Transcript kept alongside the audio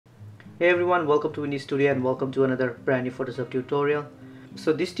Hey everyone, welcome to Windy Studio and welcome to another brand new Photoshop tutorial.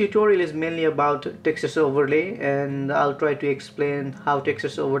 So this tutorial is mainly about textures overlay, and I'll try to explain how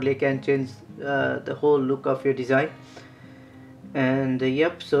textures overlay can change the whole look of your design. And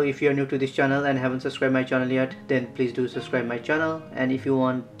yep, so if you're new to this channel and haven't subscribed my channel yet, then please do subscribe my channel. And if you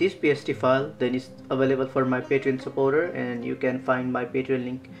want this PSD file, then it's available for my Patreon supporter, and you can find my Patreon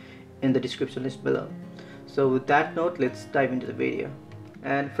link in the description list below. So with that note, let's dive into the video.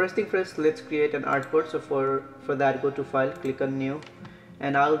 And first thing first, let's create an artboard. So for that, go to file, click on new,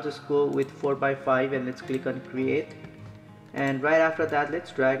 and I'll just go with 4x5 and let's click on create. And right after that,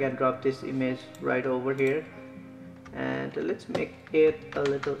 let's drag and drop this image right over here, and let's make it a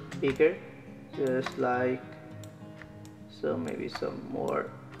little bigger, just like so. Maybe some more.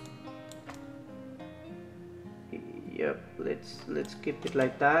 Yep, let's keep it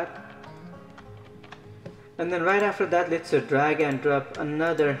like that. And then right after that, let's drag and drop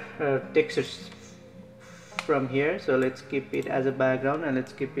another texture from here. So let's keep it as a background and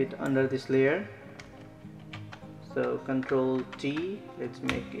let's keep it under this layer. So Control T, let's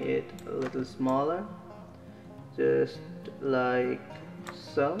make it a little smaller, just like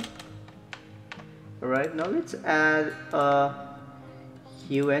so. Alright, now let's add a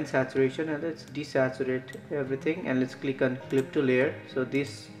hue and saturation, and let's desaturate everything, and let's click on clip to layer. So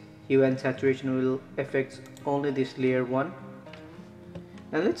this hue and saturation will affect only this layer one.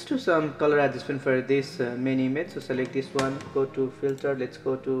 And let's do some color adjustment for this main image. So select this one, go to filter, let's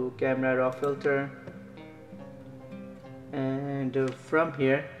go to camera raw filter, and from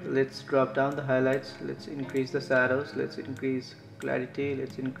here let's drop down the highlights, let's increase the shadows, let's increase clarity,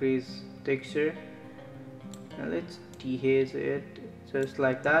 let's increase texture, and let's dehaze it just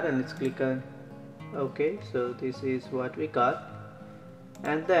like that, and let's click on OK. So this is what we got.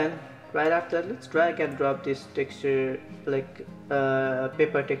 And then right after, let's drag and drop this texture, like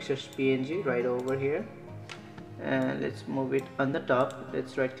paper textures PNG right over here, and let's move it on the top.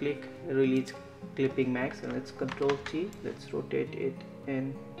 Let's right click, release clipping max, and let's Control T, let's rotate it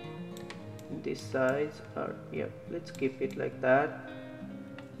in this size, or yep, let's keep it like that.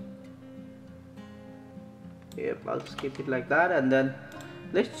 Yep, I'll just keep it like that. And then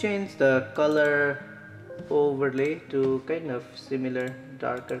let's change the color overlay to kind of similar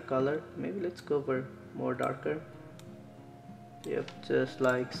darker color. Maybe let's go for more darker. Yep, just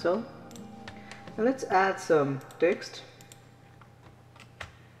like so. And let's add some text.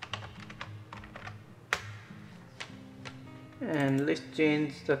 And let's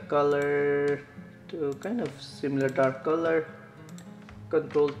change the color to kind of similar dark color.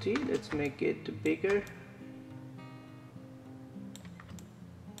 Control T, let's make it bigger.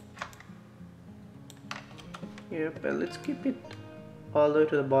 Yep, and let's keep it all the way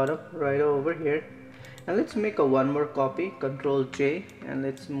to the bottom right over here. And let's make a one more copy, Control J, and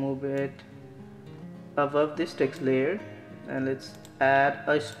let's move it above this text layer, and let's add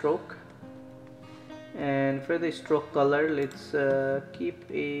a stroke. And for the stroke color, let's keep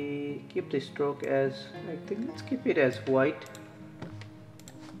the stroke as, I think let's keep it as white.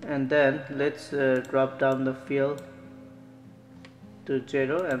 And then let's drop down the fill to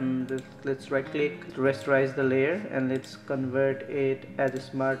 0, and let's right click, rasterize the layer, and let's convert it as a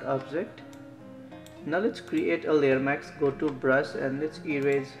smart object. Now let's create a layer mask, go to brush, and let's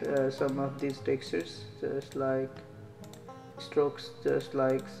erase some of these textures, just like strokes, just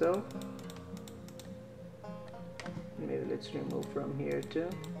like so. Maybe let's remove from here too,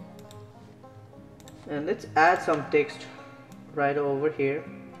 and let's add some text right over here.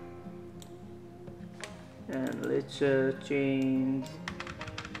 And let's change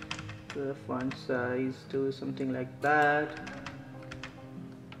the font size to something like that.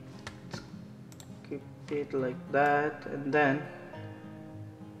 Let's keep it like that, and then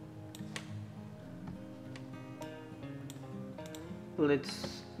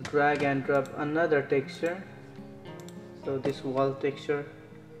let's drag and drop another texture. So this wall texture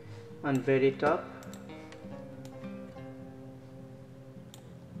on very top.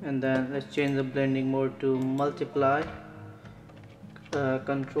 And then let's change the blending mode to multiply.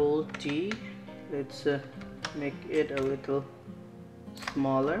 Control T, let's make it a little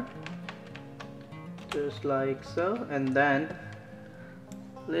smaller, just like so. And then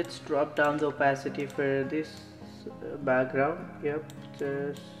let's drop down the opacity for this background. Yep,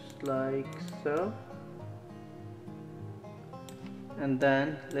 just like so. And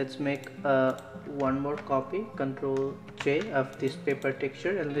then let's make one more copy, Control J, of this paper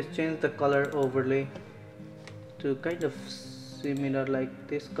texture, and let's change the color overlay to kind of similar like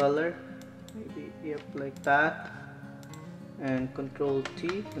this color, maybe yep, like that. And Control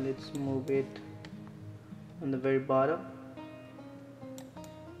T, let's move it on the very bottom.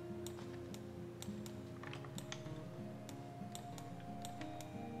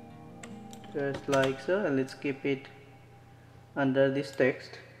 just like so, and let's keep it under this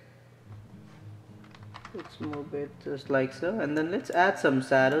text. Let's move it just like so, and then let's add some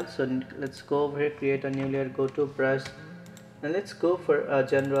shadows. So let's go over here, create a new layer, go to brush, and let's go for a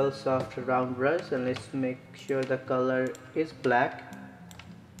general soft round brush, and let's make sure the color is black.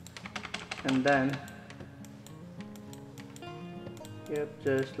 And then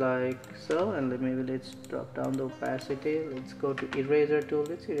just like so, and maybe let's drop down the opacity. Let's go to eraser tool,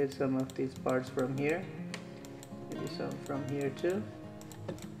 let's erase some of these parts from here, maybe some from here too,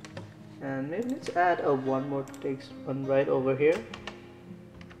 and maybe let's add one more text one right over here.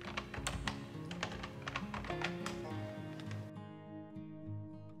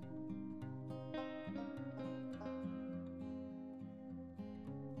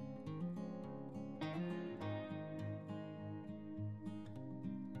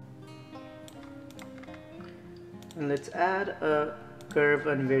 And let's add a curve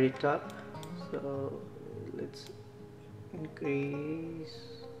on very top, so let's increase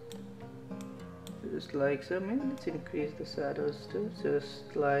just like so. Maybe let's increase the shadows too,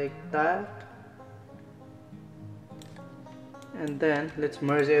 just like that. And then let's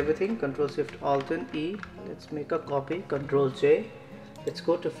merge everything, Ctrl Shift Alt and E. Let's make a copy, Ctrl J. Let's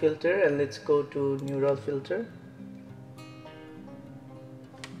go to filter and let's go to neural filter.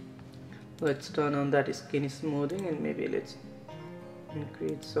 Let's turn on that skin smoothing, and maybe let's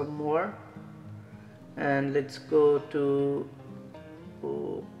increase some more, and let's go to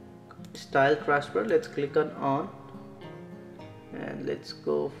style transfer. Let's click on, and let's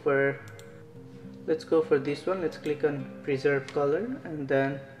go for this one. Let's click on preserve color, and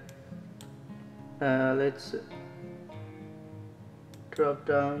then let's drop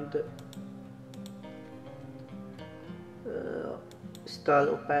down the style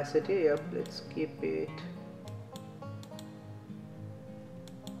opacity. Let's keep it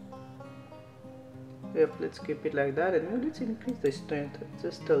let's keep it like that, and now let's increase the strength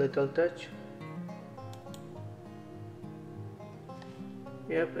just a little touch.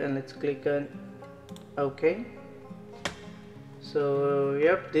 And let's click on OK. So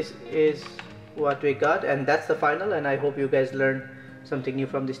this is what we got, and that's the final, and I hope you guys learned something new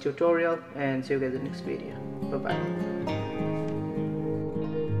from this tutorial, and see you guys in the next video. Bye bye.